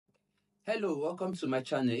Hello, welcome to my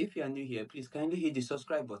channel. If you are new here, please kindly hit the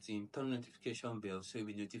subscribe button, turn on notification bell so you'll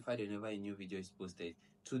be notified whenever a new video is posted.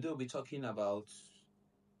 Today we'll be talking about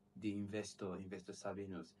the investor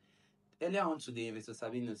Sabinus. Earlier on today, investor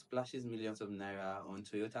Sabinus splashes millions of naira on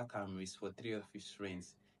Toyota Camrys for three of his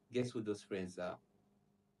friends. Guess who those friends are?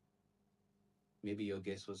 Maybe your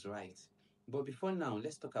guess was right. But before now,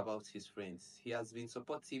 let's talk about his friends. He has been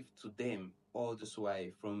supportive to them all this while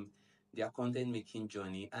from their content making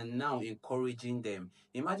journey and now encouraging them.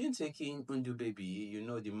 Imagine taking Undu Baby,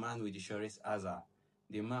 the man with the surest Azar,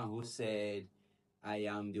 the man who said, I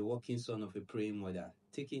am the working son of a praying mother,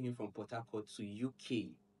 taking him from Port Harcourt to UK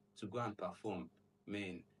to go and perform.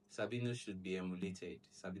 Man, Sabino should be emulated.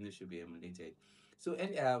 Sabino should be emulated. So,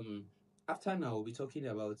 after now, we'll be talking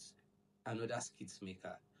about another skits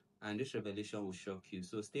maker, and this revelation will shock you.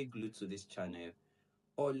 So stay glued to this channel.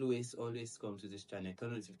 Always come to this channel. Turn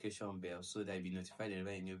on notification bell so that you'll be notified whenever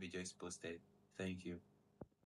a new video is posted. Thank you.